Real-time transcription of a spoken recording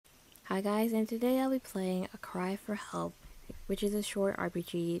Hi guys, and today I'll be playing A Cry for Help, which is a short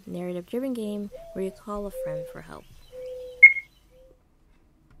RPG narrative driven game where you call a friend for help.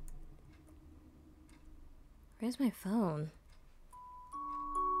 Where's my phone?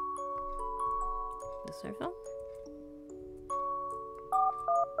 This our phone?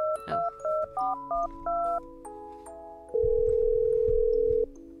 Oh.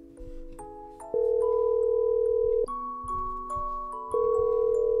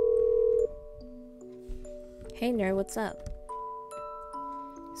 Hey nerd, what's up?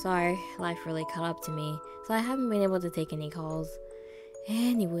 Sorry, life really caught up to me, so I haven't been able to take any calls.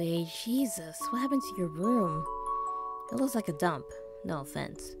 Anyway, Jesus, what happened to your room? It looks like a dump. No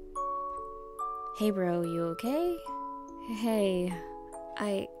offense. Hey bro, you okay? Hey,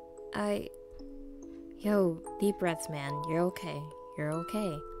 I... Yo, deep breaths, man. You're okay. You're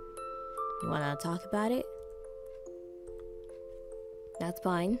okay. You wanna talk about it? That's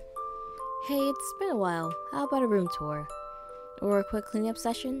fine. Hey, it's been a while. How about a room tour? Or a quick cleanup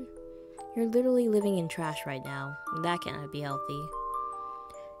session? You're literally living in trash right now. That cannot be healthy.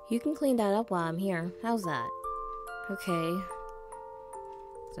 You can clean that up while I'm here. How's that? Okay.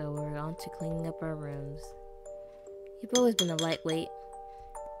 So we're on to cleaning up our rooms. You've always been a lightweight.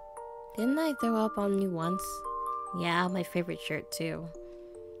 Didn't I throw up on you once? Yeah, my favorite shirt too.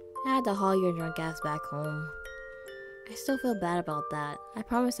 I had to haul your drunk ass back home. I still feel bad about that. I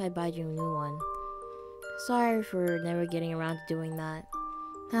promised I'd buy you a new one. Sorry for never getting around to doing that.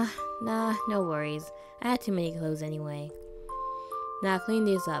 Nah, no worries. I had too many clothes anyway. Now clean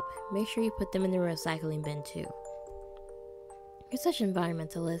these up. Make sure you put them in the recycling bin too. You're such an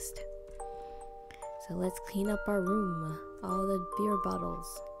environmentalist. So let's clean up our room. All the beer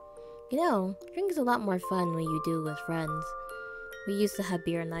bottles. You know, drinking's a lot more fun when you do it with friends. We used to have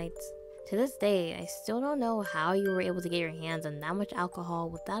beer nights. To this day, I still don't know how you were able to get your hands on that much alcohol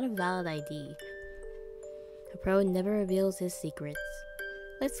without a valid ID. A pro never reveals his secrets.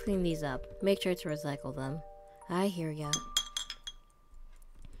 Let's clean these up. Make sure to recycle them. I hear ya.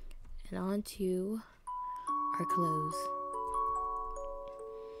 And on to our clothes.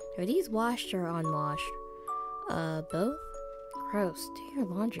 Are these washed or unwashed? Both? Gross. Do your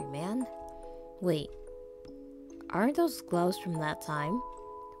laundry, man. Wait. Aren't those gloves from that time?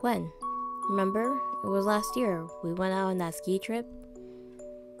 When? Remember? It was last year. We went out on that ski trip.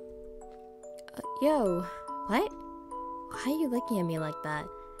 Yo. What? Why are you looking at me like that?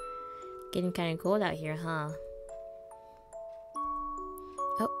 Getting kinda cold out here, huh?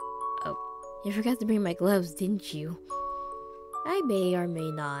 Oh. You forgot to bring my gloves, didn't you? I may or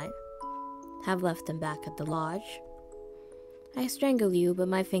may not have left them back at the lodge. I strangle you, but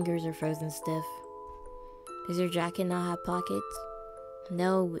my fingers are frozen stiff. Does your jacket not have pockets?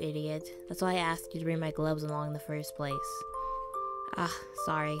 No, idiot. That's why I asked you to bring my gloves along in the first place.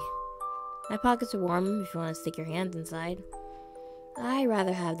 Sorry. My pockets are warm if you want to stick your hands inside. I'd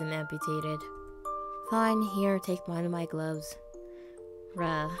rather have them amputated. Fine, here, take one of my gloves.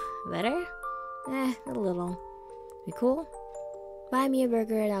 Better? A little. We cool? Buy me a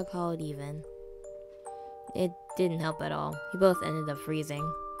burger and I'll call it even. It didn't help at all. We both ended up freezing.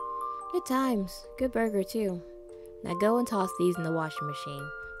 Good times. Good burger too. Now go and toss these in the washing machine.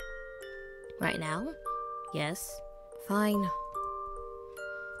 Right now? Yes. Fine.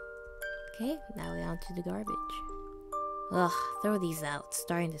 Okay, now we're on to the garbage. Ugh, throw these out. It's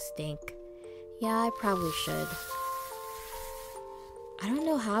starting to stink. Yeah, I probably should. I don't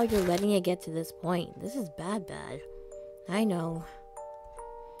know how you're letting it get to this point. This is bad. I know.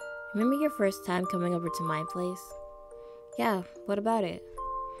 Remember your first time coming over to my place? Yeah, what about it?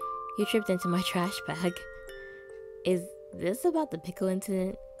 You tripped into my trash bag. Is this about the pickle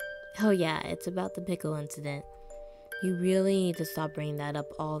incident? Oh yeah, it's about the pickle incident. You really need to stop bringing that up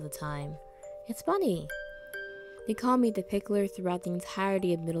all the time. It's funny. They called me the pickler throughout the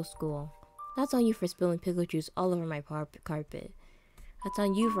entirety of middle school. That's on you for spilling pickle juice all over my carpet. That's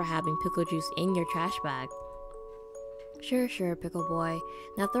on you for having pickle juice in your trash bag. Sure, pickle boy.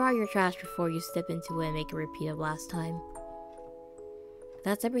 Now throw out your trash before you step into it and make a repeat of last time.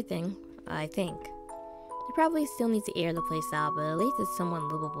 That's everything, I think. You probably still need to air the place out, but at least it's somewhat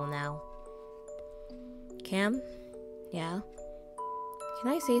livable now. Cam? Yeah?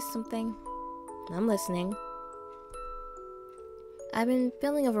 Can I say something? I'm listening. I've been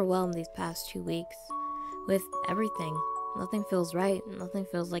feeling overwhelmed these past 2 weeks. With everything. Nothing feels right. Nothing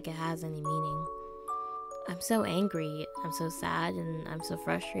feels like it has any meaning. I'm so angry. I'm so sad, and I'm so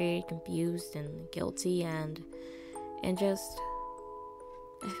frustrated, confused, and guilty, and just...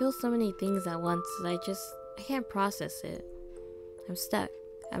 I feel so many things at once that I can't process it. I'm stuck.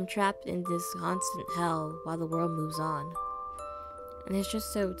 I'm trapped in this constant hell while the world moves on. And it's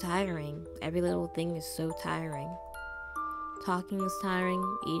just so tiring. Every little thing is so tiring. Talking is tiring,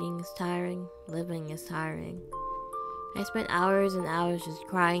 eating is tiring, living is tiring. I spent hours and hours just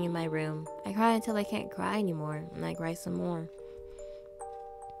crying in my room. I cry until I can't cry anymore, and I cry some more.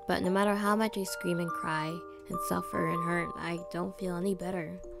 But no matter how much I scream and cry and suffer and hurt, I don't feel any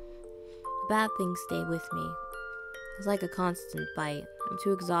better. The bad things stay with me. It's like a constant fight. I'm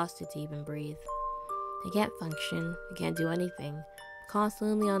too exhausted to even breathe. I can't function. I can't do anything. I'm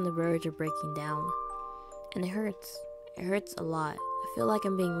constantly on the verge of breaking down. And it hurts. It hurts a lot. I feel like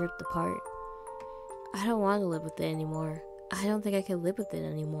I'm being ripped apart. I don't want to live with it anymore. I don't think I can live with it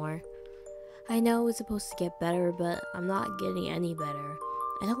anymore. I know it's supposed to get better, but I'm not getting any better.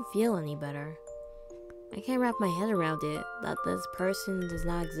 I don't feel any better. I can't wrap my head around it, that this person does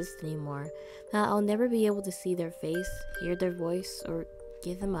not exist anymore, that I'll never be able to see their face, hear their voice, or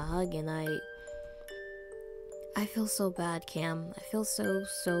give them a hug, and I feel so bad, Cam. I feel so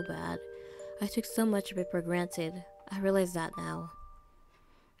bad. I took so much of it for granted. I realize that now.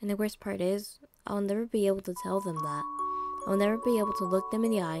 And the worst part is, I'll never be able to tell them that. I'll never be able to look them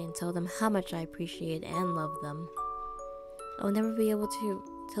in the eye and tell them how much I appreciate and love them. I'll never be able to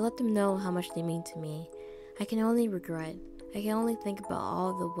let them know how much they mean to me. I can only regret. I can only think about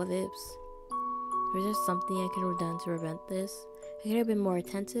all the what ifs. Was there something I could have done to prevent this? I could have been more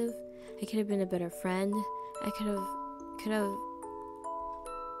attentive. I could have been a better friend. I could have...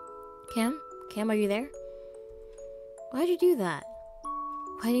 Cam, are you there? Why'd you do that?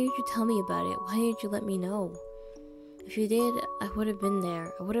 Why didn't you tell me about it? Why didn't you let me know? If you did, I would have been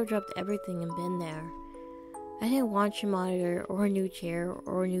there. I would have dropped everything and been there. I didn't want your monitor or a new chair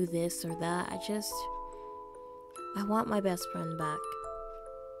or a new this or that. I want my best friend back.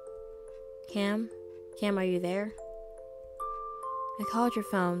 Cam, are you there? I called your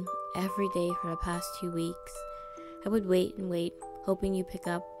phone every day for the past 2 weeks. I would wait and wait, hoping you'd pick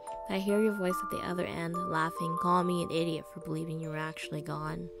up. I hear your voice at the other end, laughing, calling me an idiot for believing you were actually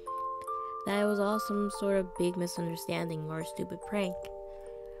gone. That it was all some sort of big misunderstanding or a stupid prank.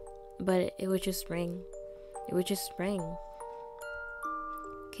 But it would just ring. It would just ring.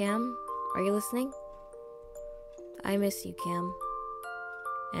 Cam, are you listening? I miss you, Cam.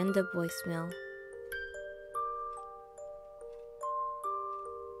 End of voicemail.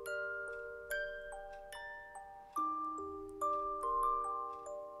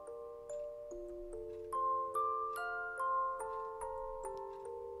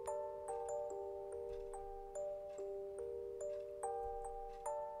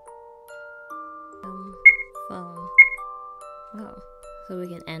 Phone. Oh, so we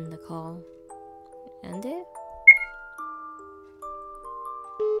can end the call. End it?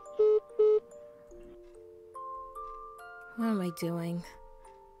 What am I doing?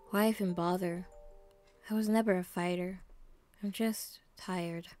 Why even bother? I was never a fighter. I'm just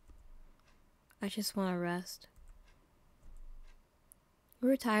tired. I just want to rest. You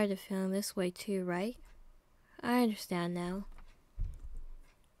were tired of feeling this way too, right? I understand now.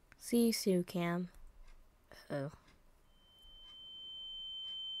 See you soon, Cam. Oh.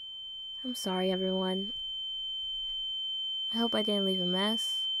 I'm sorry, everyone. I hope I didn't leave a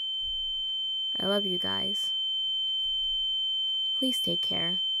mess. I love you guys. Please take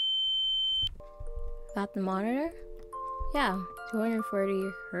care. Got the monitor? Yeah, 240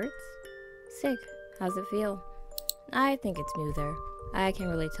 hertz. Sick. How's it feel? I think it's smoother. I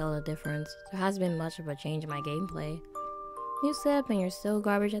can't really tell the difference. There hasn't been much of a change in my gameplay. New setup and you're still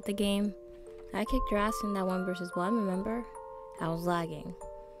garbage at the game. I kicked your ass in that 1 versus 1, remember? I was lagging.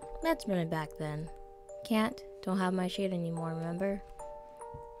 Let's run it back then. Don't have my shit anymore, remember?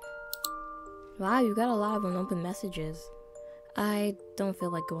 Wow, you got a lot of unopened messages. I don't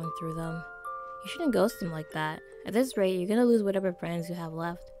feel like going through them. You shouldn't ghost them like that. At this rate, you're gonna lose whatever friends you have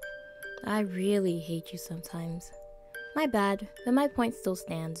left. I really hate you sometimes. My bad, but my point still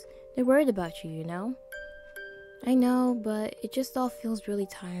stands. They're worried about you, you know? I know, but it just all feels really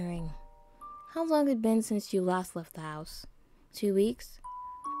tiring. How long had it been since you last left the house? 2 weeks?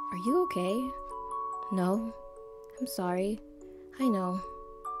 Are you okay? No? I'm sorry. I know.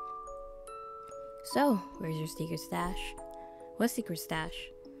 So, where's your secret stash? What secret stash?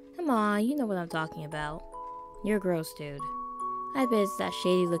 Come on, you know what I'm talking about. You're gross, dude. I bet it's that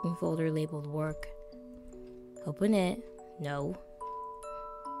shady looking folder labeled work. Open it. No.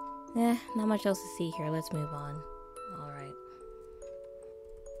 Not much else to see here. Let's move on. Alright.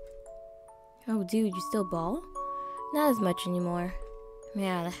 Oh, dude, you still ball? Not as much anymore.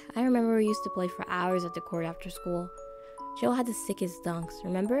 Man, I remember we used to play for hours at the court after school. Joe had the sickest dunks,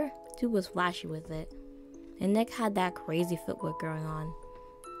 remember? Dude was flashy with it. And Nick had that crazy footwork going on.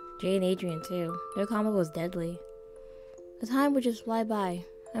 Jay and Adrian too. Their combo was deadly. The time would just fly by.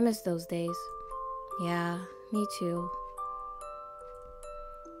 I miss those days. Yeah, me too.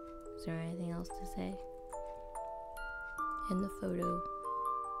 Is there anything else to say? In the photo.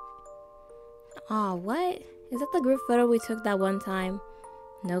 Aw, what? Is that the group photo we took that one time?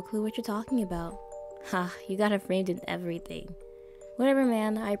 No clue what you're talking about. Ha, you got it framed and everything. Whatever,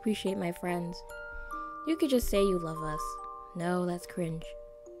 man, I appreciate my friends. You could just say you love us. No, that's cringe.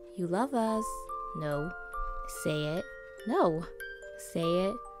 You love us. No. Say it. No. Say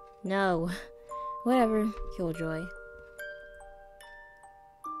it. No. Whatever, Killjoy.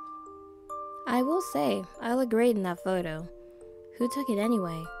 I will say, I look great in that photo. Who took it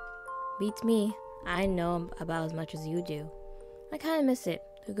anyway? Beats me. I know about as much as you do. I kinda miss it.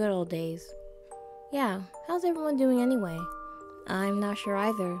 The good old days. Yeah, how's everyone doing anyway? I'm not sure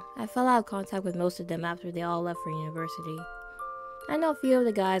either. I fell out of contact with most of them after they all left for university. I know a few of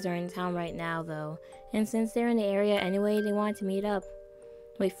the guys are in town right now though, and since they're in the area anyway, they wanted to meet up.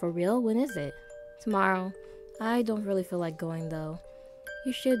 Wait, for real? When is it? Tomorrow. I don't really feel like going though.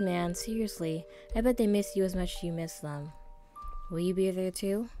 You should, man, seriously. I bet they miss you as much as you miss them. Will you be there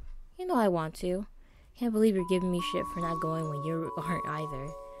too? You know I want to. Can't believe you're giving me shit for not going when you aren't either.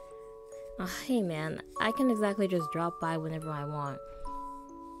 Hey man, I can exactly just drop by whenever I want.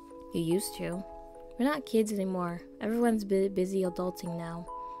 You used to. We're not kids anymore. Everyone's busy adulting now.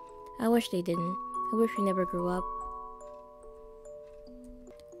 I wish they didn't. I wish we never grew up.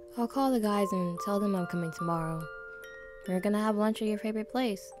 I'll call the guys and tell them I'm coming tomorrow. We're gonna have lunch at your favorite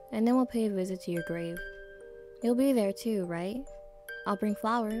place, and then we'll pay a visit to your grave. You'll be there too, right? I'll bring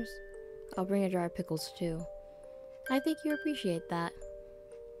flowers. I'll bring a jar of pickles too. I think you appreciate that.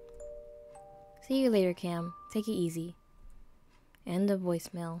 See you later, Cam. Take it easy. End of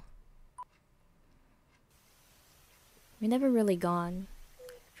voicemail. You're never really gone.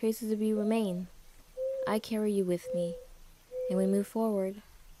 Traces of you remain. I carry you with me, and we move forward.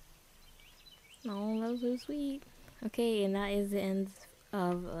 Oh, that was so sweet. Okay, and that is the end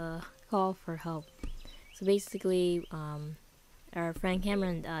of call for help. So basically, our friend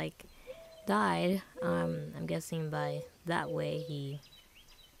Cameron died. I'm guessing by that way he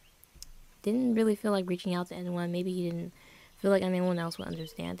didn't really feel like reaching out to anyone. Maybe he didn't feel like anyone else would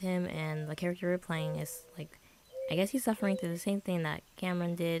understand him. And the character we're playing is like, I guess he's suffering through the same thing that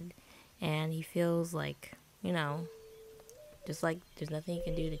Cameron did, and he feels like, you know, just like there's nothing he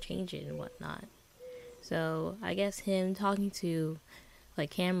can do to change it and whatnot. So I guess him talking to like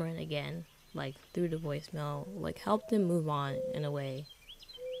Cameron again, like through the voicemail, like helped him move on in a way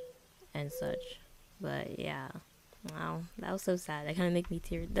and such. But yeah, wow, that was so sad. That kind of made me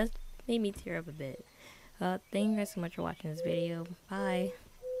tear up a bit. Thank you guys so much for watching this video. Bye.